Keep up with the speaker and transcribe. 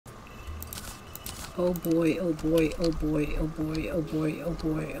Oh boy, oh boy, oh boy, oh boy, oh boy, oh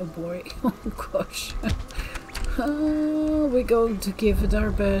boy, oh boy. Oh gosh. We're going to give it our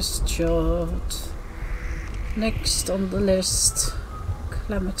best shot. Next on the list,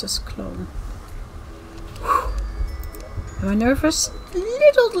 Calamitas clone. Whew. Am I nervous?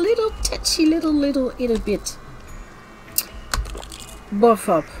 Little touchy little bit. Buff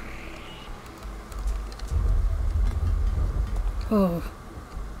up. Oh,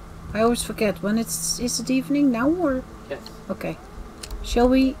 I always forget when is it evening now or? Yes. Okay. Shall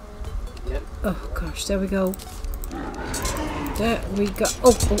we? Yep. Oh gosh, there we go. There we go.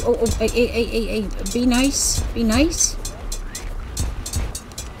 Oh, hey, be nice, be nice.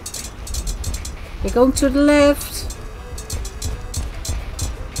 We're going to the left.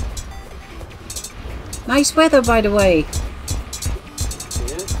 Nice weather, by the way.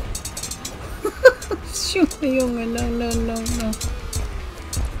 Shoot me, jongen. No.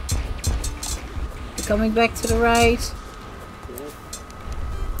 We're coming back to the right.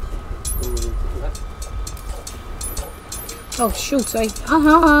 Oh shoot,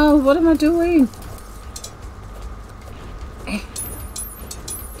 what am I doing?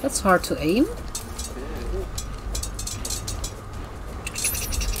 That's hard to aim.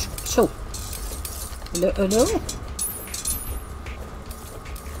 So. Hello?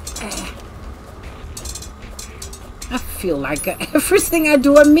 I feel like everything I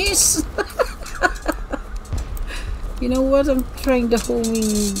do I miss. You know what? I'm trying the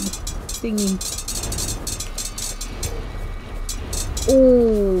homing thingy.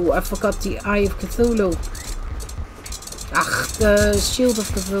 Oh, I forgot the Eye of Cthulhu. The Shield of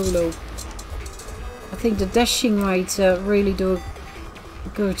Cthulhu. I think the dashing might really do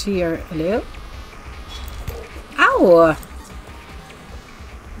good here. Hello? Ow!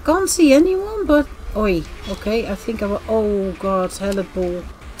 Can't see anyone, but... Oi, okay, I think I will... Oh god, hellet ball.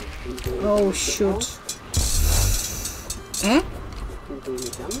 Oh shoot. Eh?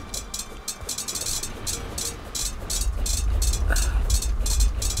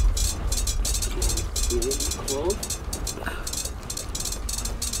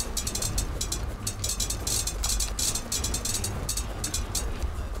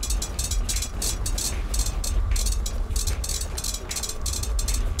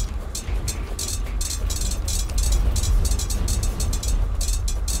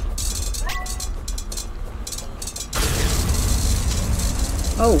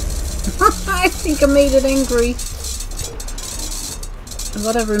 Oh, I think I made it angry. And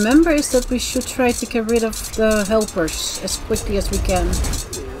what I remember is that we should try to get rid of the helpers as quickly as we can.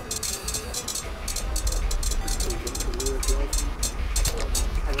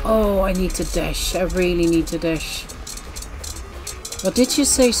 Oh, I need to dash. I really need to dash. What did you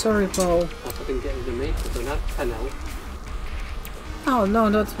say? Sorry, Paul. Oh, no,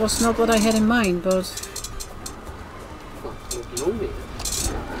 that was not what I had in mind, but...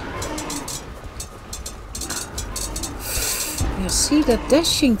 Yeah, see, that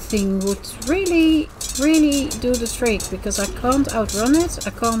dashing thing would really do the trick, because I can't outrun it,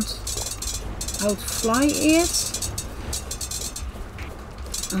 I can't outfly it.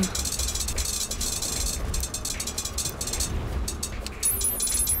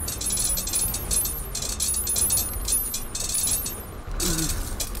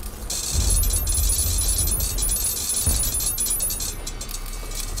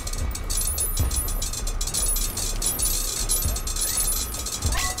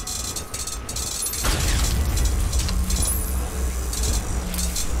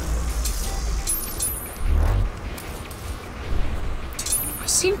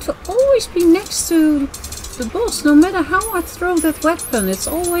 Seem to always be next to the boss, no matter how I throw that weapon. It's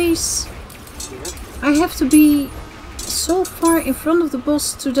always... I have to be so far in front of the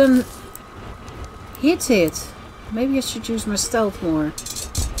boss to then hit it. Maybe I should use my stealth more.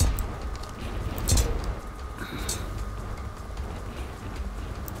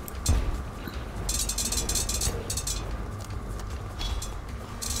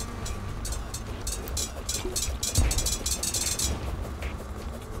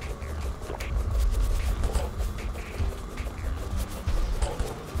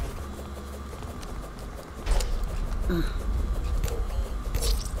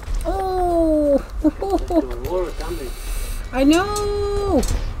 I know!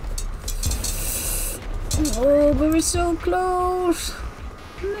 Oh, but we're so close!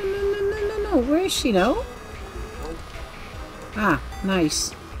 No. Where is she now? Ah,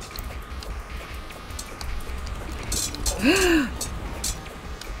 nice.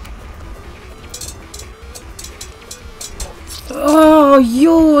 Oh,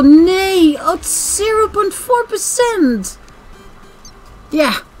 yo, nee! It's 0.4%!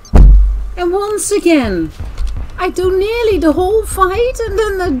 Yeah. And once again, I do nearly the whole fight and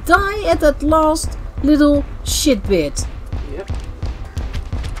then I die at that last little shit bit. Yep.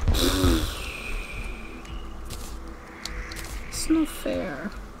 It's not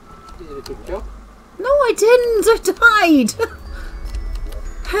fair. You did a good job. No, I didn't. I died.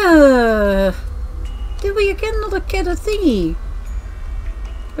 Did we again not get a thingy?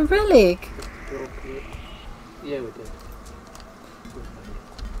 A relic? Yeah, we did.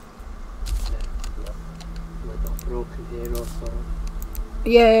 We got broken hero sword.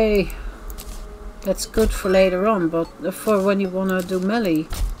 Yay. That's good for later on, but for when you wanna do melee.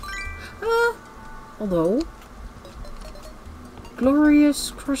 Although...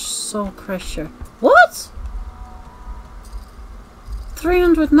 Glorious Soul Crusher. What?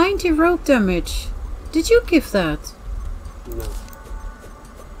 390 rogue damage. Did you give that? No.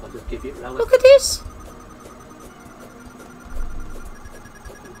 I'll just give you relic. Look at this.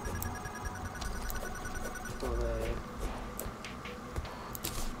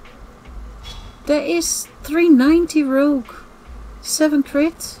 There is 390 rogue. 7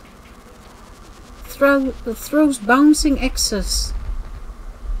 crit. Throws bouncing axes.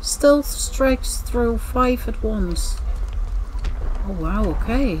 Stealth strikes throw 5 at once. Oh wow,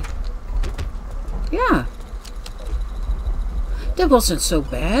 okay. Yeah. That wasn't so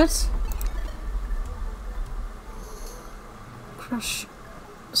bad. Crush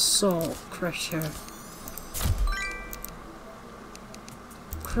Soul Crusher.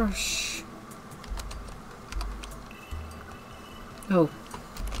 Crush. Oh.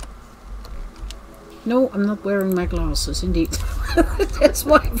 No, I'm not wearing my glasses, indeed. That's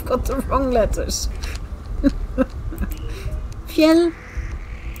why I've got the wrong letters. Fjell,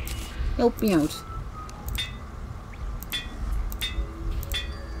 help me out.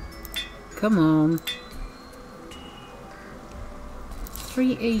 Come on.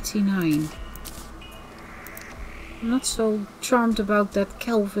 389. I'm not so charmed about that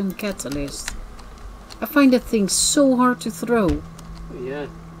Kelvin catalyst. I find that thing so hard to throw. Yeah.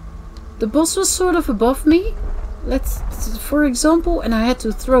 The boss was sort of above me, for example, and I had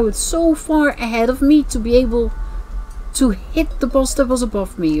to throw it so far ahead of me to be able to hit the boss that was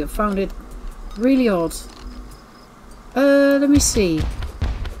above me. I found it really odd. Let me see.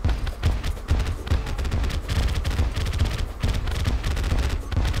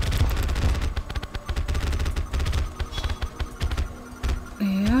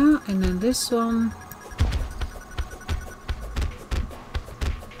 Yeah, and then this one.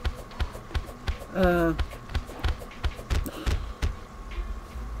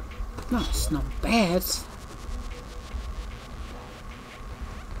 No, it's not bad.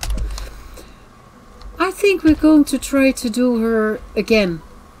 I think we're going to try to do her again.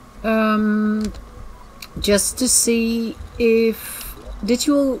 Just to see if... Did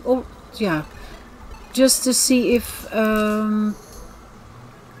you all... Oh, yeah. Just to see if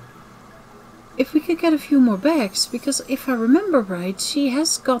we could get a few more bags. Because if I remember right, she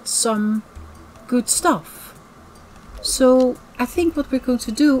has got some good stuff. So I think what we're going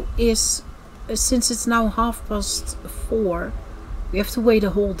to do is, since it's now 4:30, we have to wait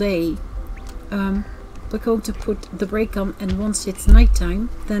a whole day. We're going to put the break on, and once it's nighttime,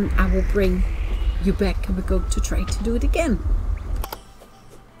 then I will bring you back and we're going to try to do it again.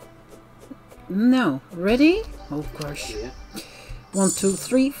 Now, ready? Oh gosh. 1, 2,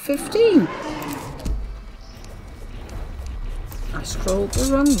 3, 15. I scrolled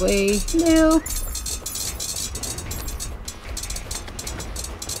the wrong way. No.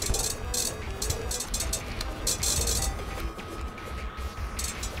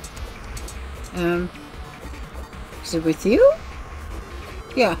 Is it with you?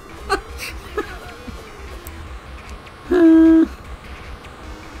 Yeah.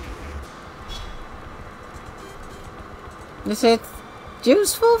 Is it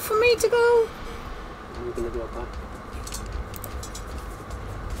useful for me to go? I'm gonna go back.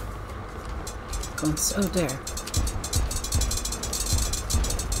 Oh, there.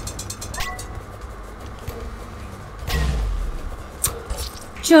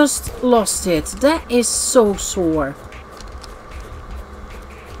 Just lost it. That is so sore.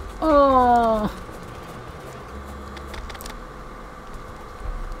 Oh.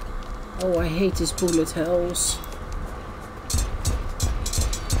 Oh, I hate these bullet hells.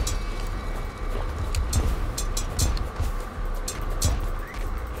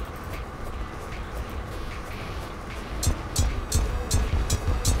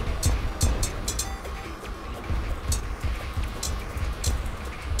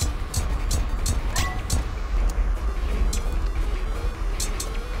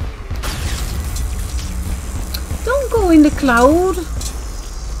 In the cloud.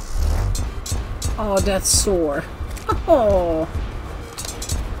 Oh, that's sore. Oh.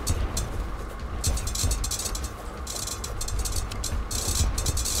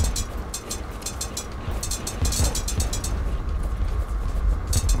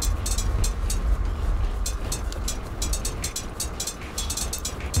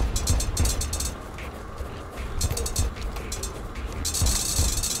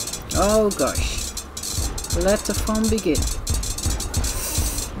 Oh gosh. Let the fun begin.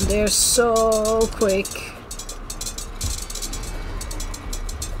 They're so quick.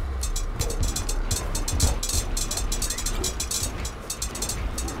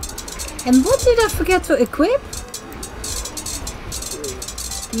 And what did I forget to equip?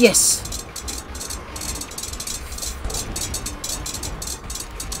 Yes.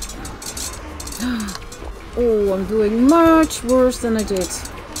 Oh, I'm doing much worse than I did.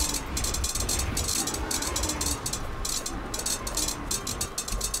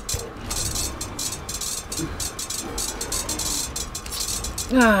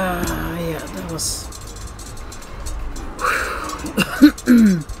 Ah, yeah, that was...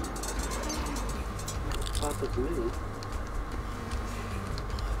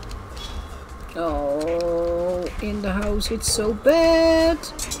 Oh, in the house it's so bad.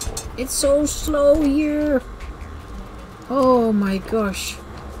 It's so slow here. Oh my gosh.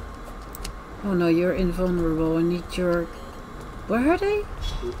 Oh no, you're invulnerable. I need your... Where are they?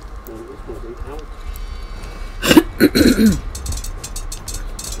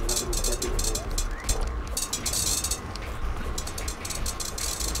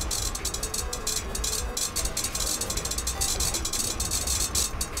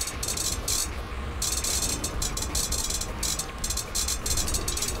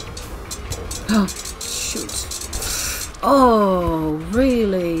 Oh, shoot. Oh,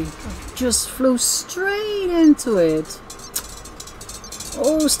 really? I just flew straight into it.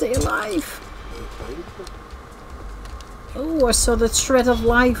 Oh, stay alive. Oh, I saw that shred of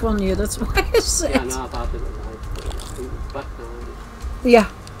life on you. That's why I said. Yeah, no, about it. Back now. Yeah.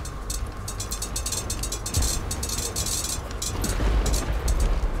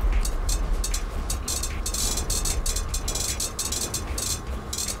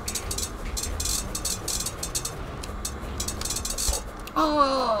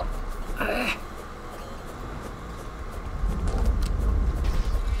 Oh.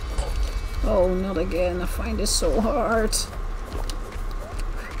 Oh, not again. I find this so hard.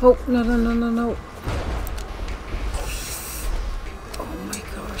 Oh, no, no, no, no, no. Oh my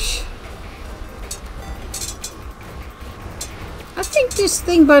gosh. I think this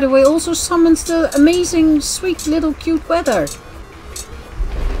thing, by the way, also summons the amazing, sweet, little, cute weather.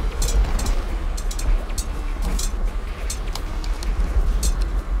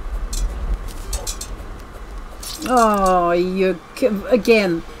 Oh, you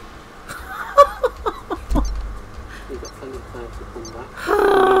again.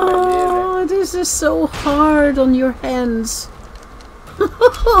 Oh, this is so hard on your hands.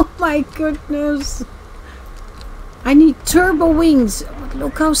 Oh my goodness. I need turbo wings.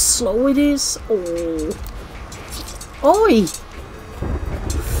 Look how slow it is. Oh. Oi.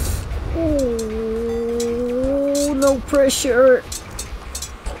 Oh, no pressure.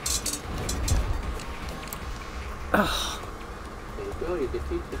 Oh. There you go, you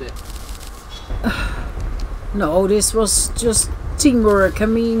defeated it. No, this was just teamwork. I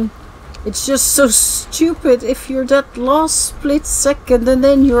mean, it's just so stupid if you're that last split second and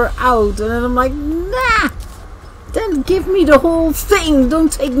then you're out. And then I'm like, nah! Then give me the whole thing!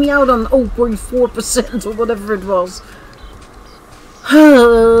 Don't take me out on 0.4% or whatever it was.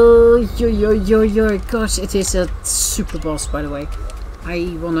 Oh, yo. Gosh, it is a super boss, by the way.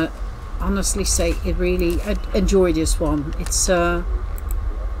 I wanna honestly say it really... I enjoy this one. It's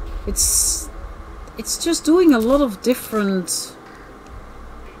just doing a lot of different...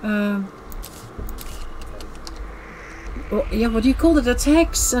 well, yeah, what do you call it?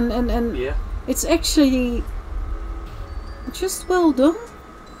 Attacks and yeah. It's actually just well done.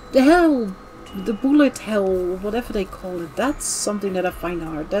 The hell, the bullet hell, whatever they call it, that's something that I find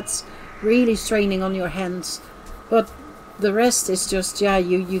hard. That's really straining on your hands. But the rest is just, yeah,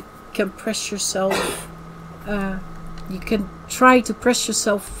 you can press yourself. You can try to press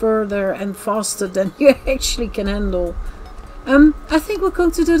yourself further and faster than you actually can handle. I think we're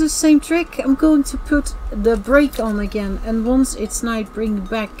going to do the same trick. I'm going to put the brake on again, and once it's night, bring it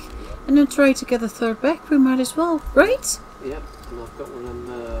back, and then try to get a third back. We might as well, right? Yep, and I've got one of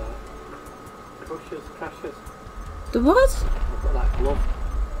them crashes. The what? I've got that glove.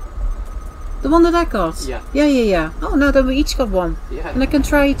 The one that I got? Yeah. Yeah. Oh, now then we each got one. Yeah. And I can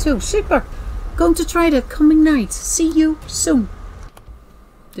try it too. Super. Going to try that coming night. See you soon.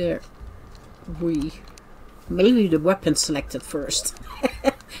 There. Maybe the weapon selected first.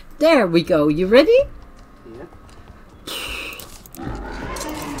 There we go. You ready? Yeah.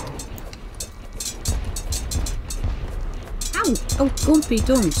 Ow! Oh, Gumpy,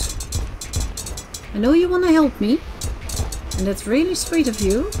 don't. I know you want to help me. And that's really sweet of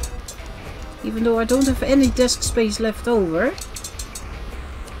you. Even though I don't have any desk space left over.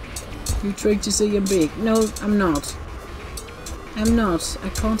 You trying to say I'm big? No, I'm not. I'm not. I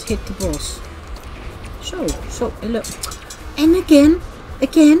can't hit the boss. So, look. And again,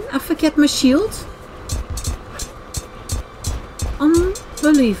 I forget my shield.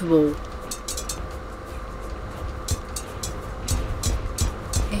 Unbelievable.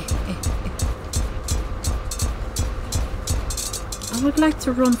 I would like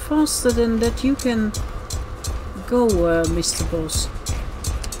to run faster than that you can go, Mr. Boss.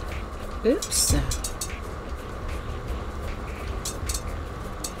 Oops.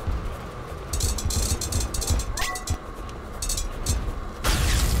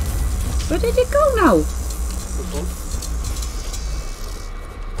 Where did it go now?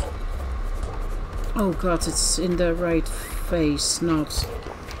 Oh god, it's in the right face, not...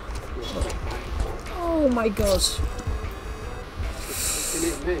 Oh my god.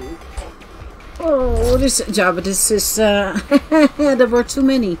 Oh, this... Yeah, but this is... there were too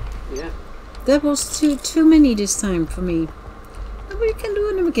many. Yeah. That was too many this time for me. But we can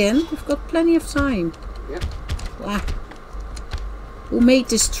do them again. We've got plenty of time. Yeah. Wow. Who made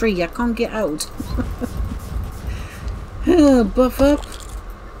this tree? I can't get out. Buff up.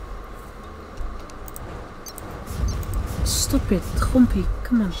 Stop it, Grumpy.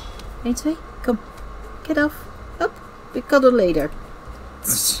 Come on. 1, 2, come. Get off. Up. We cuddle later.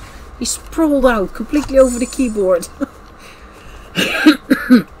 He sprawled out completely over the keyboard.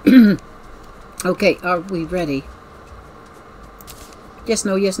 Okay, are we ready? Yes,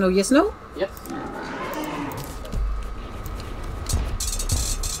 no, yes, no, yes, no? Yes.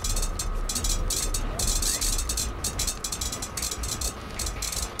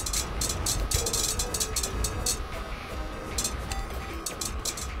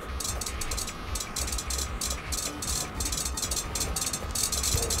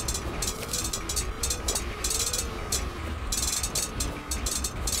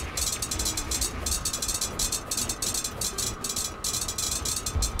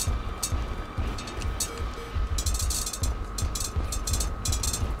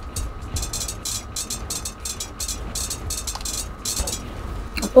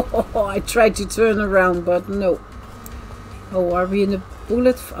 Oh, I tried to turn around, but no. Oh, are we in the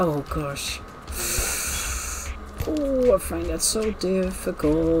bullet? Oh, gosh. Oh, I find that so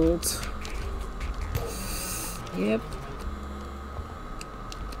difficult. Yep.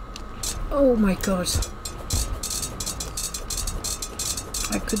 Oh my god.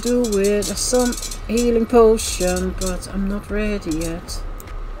 I could do with some healing potion, but I'm not ready yet.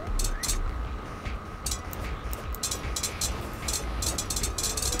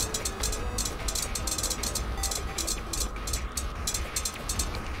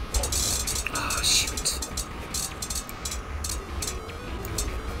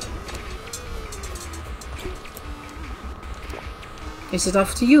 Is it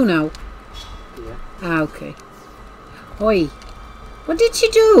off to you now? Yeah. Ah, okay. Oi. What did you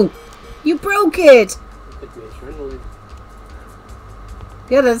do? You broke it!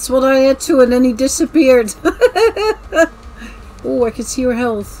 Yeah, that's what I had too, and then he disappeared. Oh, I can see your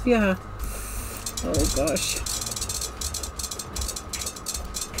health. Yeah. Oh, gosh.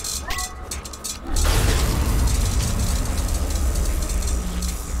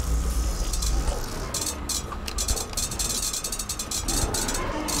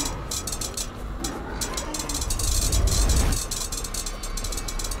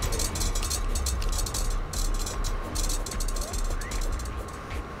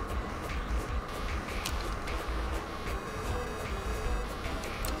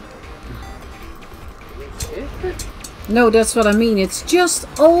 No, that's what I mean. It's just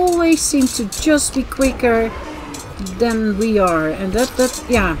always seems to just be quicker than we are. And that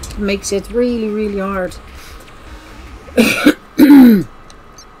yeah, makes it really, really hard.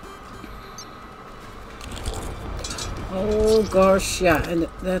 Oh gosh, yeah, and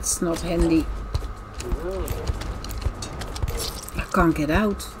that's not handy. I can't get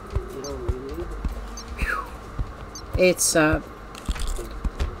out. Whew. It's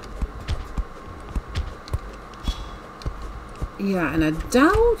yeah, and I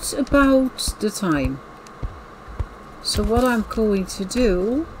doubt about the time. So what I'm going to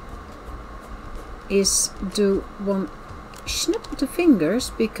do is do one snap of the fingers,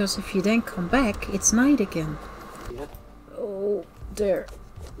 because if you then come back, it's night again. Yeah. Oh, there.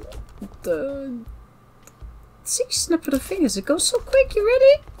 See, snap of the fingers. It goes so quick. You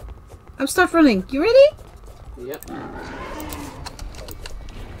ready? I'm start running. You ready? Yep.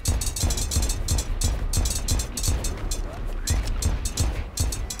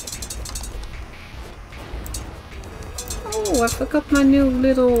 Oh, I forgot my new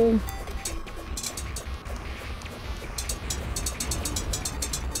little...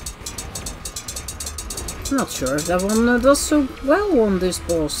 Not sure if that one does so well on this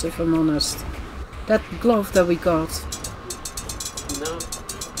boss, if I'm honest. That glove that we got. No.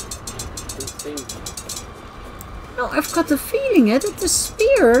 Doesn't seem. No, I've got the feeling that the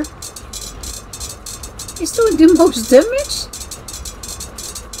spear is doing the most damage.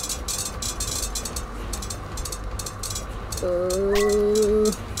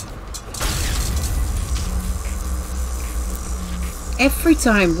 Every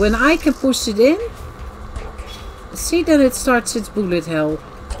time when I can push it in, see, then it starts its bullet hell.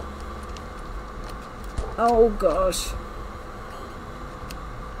 Oh gosh.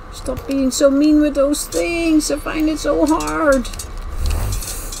 Stop being so mean with those things. I find it so hard.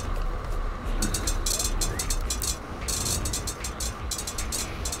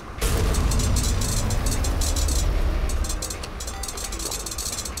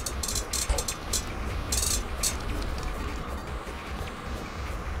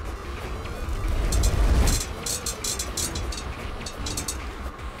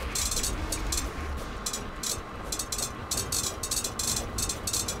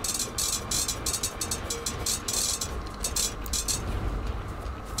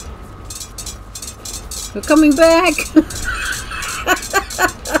 We're coming back!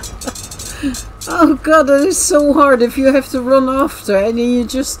 Oh god, that is so hard if you have to run after and you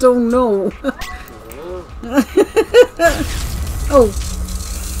just don't know. Oh!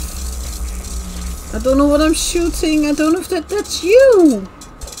 I don't know what I'm shooting. I don't know if that's you!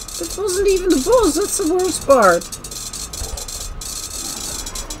 That wasn't even the boss, that's the worst part.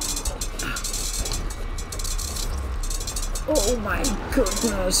 Oh my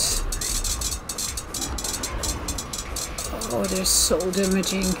goodness. Oh, they're so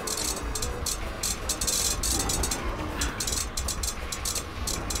damaging.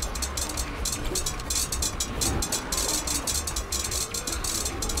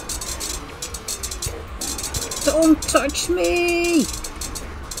 Don't touch me!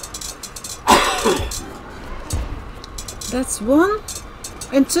 That's 1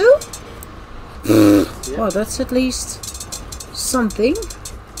 and 2? Yeah. Well, that's at least something.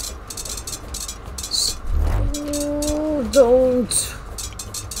 Oh, don't.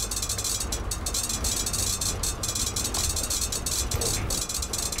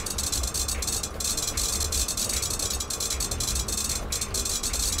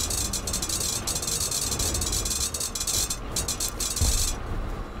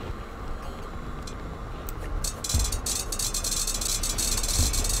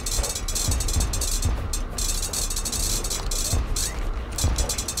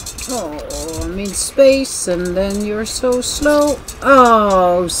 Oh, I'm in space and then you're so slow.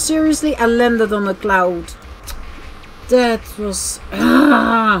 Oh, seriously? I landed on a cloud. That was...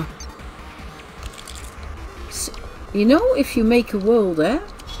 Ah. You know, if you make a world,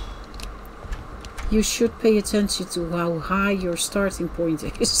 you should pay attention to how high your starting point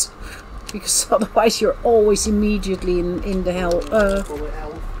is. Because otherwise you're always immediately in the hell. Bullet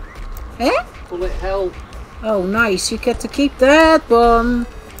hell. Eh? Bullet hell. Oh, nice. You get to keep that one.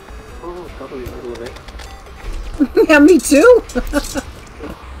 I'm in the middle of it. Yeah, me too.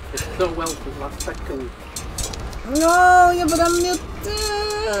 It's so well for the last second. No, yeah, but I'm not.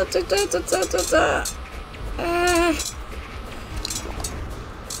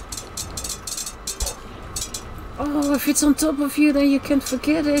 Oh, if it's on top of you, then you can't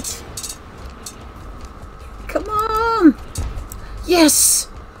forget it. Come on. Yes.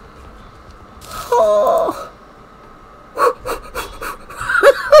 Oh.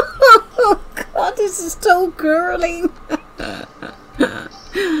 God, this is so curling.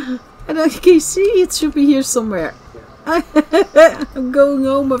 And I can see it should be here somewhere. Yeah. I'm going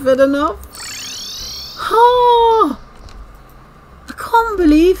home. I've had enough. Oh, I can't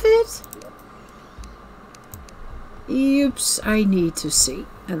believe it. Oops, I need to see.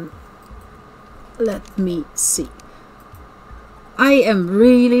 And let me see. I am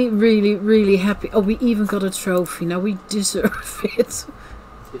really, really, really happy. Oh, we even got a trophy. Now we deserve it.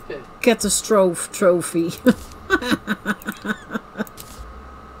 Catastrophe trophy.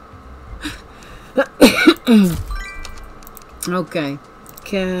 Okay.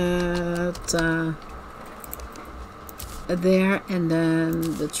 There, and then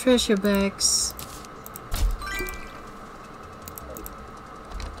the treasure bags.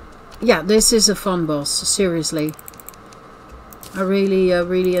 Yeah, this is a fun boss, seriously. I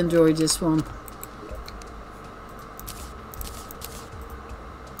really enjoyed this one.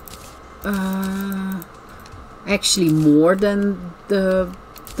 Actually more than the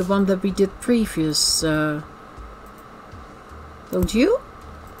one that we did previous. Don't you?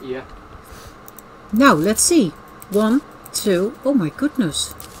 Yeah. Now, let's see. 1, 2, oh my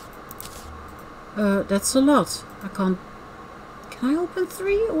goodness. That's a lot. I can't... Can I open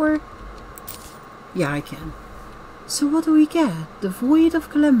 3 or... Yeah, I can. So what do we get? The Void of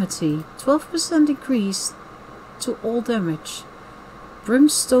Calamity. 12% increase to all damage.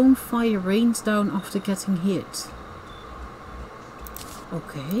 Brimstone fire rains down after getting hit.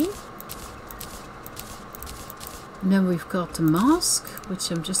 Okay. And then we've got the mask,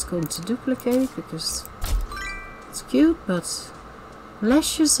 which I'm just going to duplicate because it's cute, but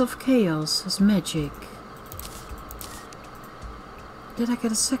Lashes of Chaos is magic. Did I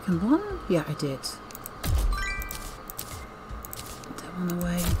get a second one? Yeah, I did. Put that one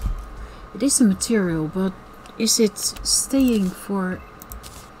away. It is a material, but is it staying for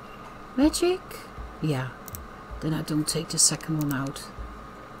magic? Yeah. Then I don't take the second one out.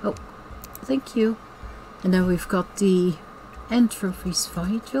 Oh, thank you. And then we've got the Entropy's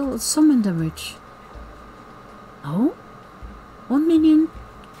Vigil. Summon damage. Oh? 1 minion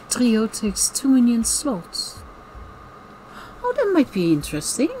trio takes 2 minion slots. Oh, that might be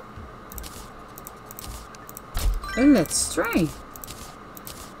interesting. And let's try.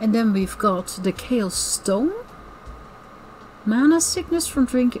 And then we've got the Chaos Stone. Mana sickness from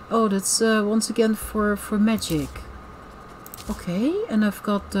drinking. Oh, that's once again for magic. Okay, and I've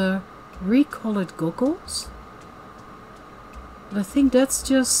got the Recolored Goggles. But I think that's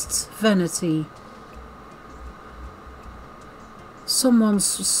just vanity. Someone's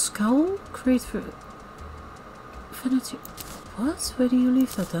skull? Create for vanity. What? Where do you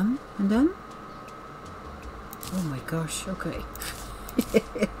leave that then? And then? Oh my gosh, okay.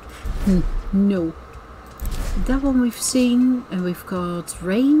 No. That one we've seen, and we've got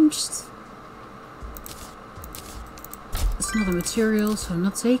ranged. It's not a material, so I'm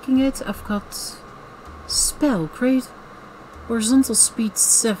not taking it. I've got spell, create horizontal speed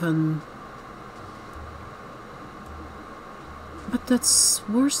 7. But that's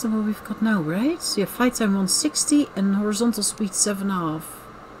worse than what we've got now, right? So yeah, flight time 160 and horizontal speed 7.5.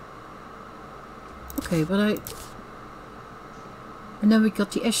 Okay, but I... And then we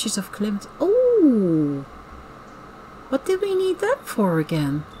got the Ashes of Calamity. Oh! What did we need that for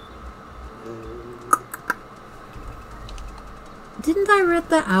again? Didn't I read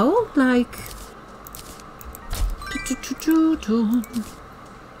that out? Like...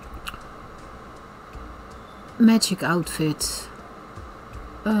 Magic outfit.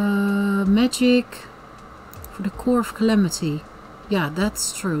 Magic for the Core of Calamity. Yeah,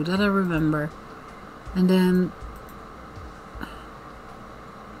 that's true. That I remember. And then...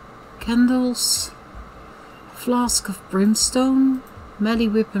 Candles. Flask of Brimstone. Melee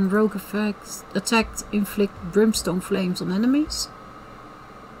whip and rogue effect. Attack inflict brimstone flames on enemies.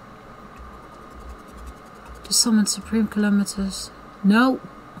 To summon Supreme Calamitas. No!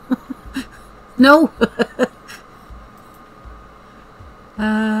 No!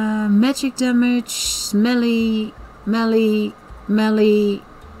 Magic damage, melee,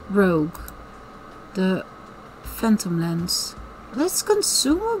 rogue. The Phantom Lens. That's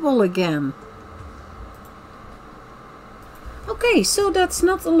consumable again. Okay, so that's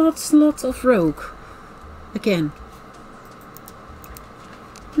not a lot of rogue. Again.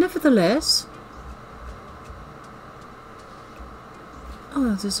 Nevertheless.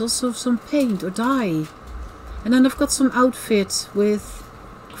 Oh, there's also some paint or dye. And then I've got some outfit with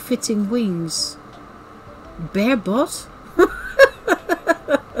fitting wings. Bear bot?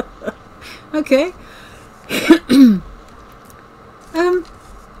 Okay.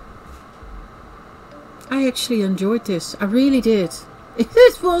 I actually enjoyed this. I really did.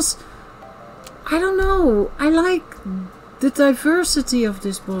 It was... I don't know. I like the diversity of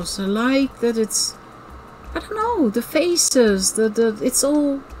this boss. I like that it's... I don't know. The faces. It's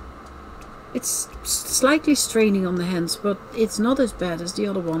all... It's slightly straining on the hands, but it's not as bad as the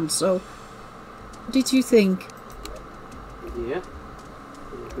other one. So, what did you think? Yeah.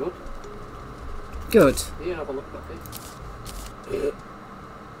 Good. Good. Here, have a look at it.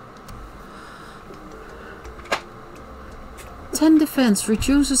 10 defense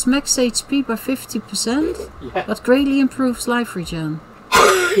reduces max HP by 50%, Yeah. but greatly improves life regen.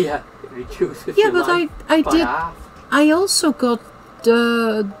 Yeah, it reduces Yeah, your but life I by did. half. I also got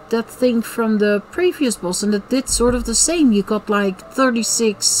that thing from the previous boss, and it did sort of the same. You got like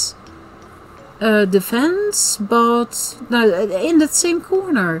 36 defense, but no, in that same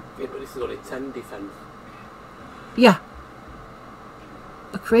corner. It got a 10 defense. Yeah.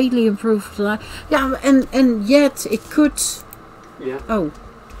 A greatly improved life. Yeah, and yet it could... Yeah. Oh,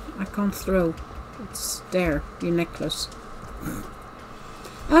 I can't throw. It's there, your necklace.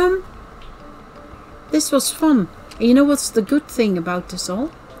 This was fun. And you know what's the good thing about this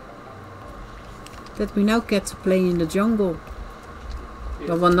all? That we now get to play in the jungle.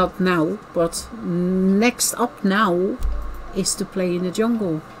 Yeah. Well, not now, but next up now is to play in the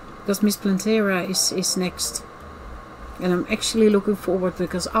jungle. Because Miss Plantera is next. And I'm actually looking forward,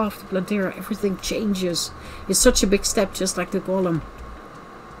 because after Plantera everything changes. It's such a big step, just like the golem.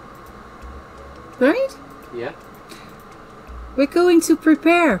 Right? Yeah. We're going to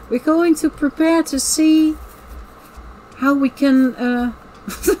prepare. We're going to prepare to see how we can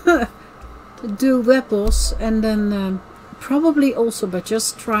do that boss, and then probably also by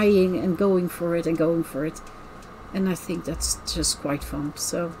just trying and going for it and going for it. And I think that's just quite fun.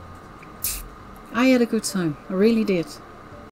 So I had a good time. I really did.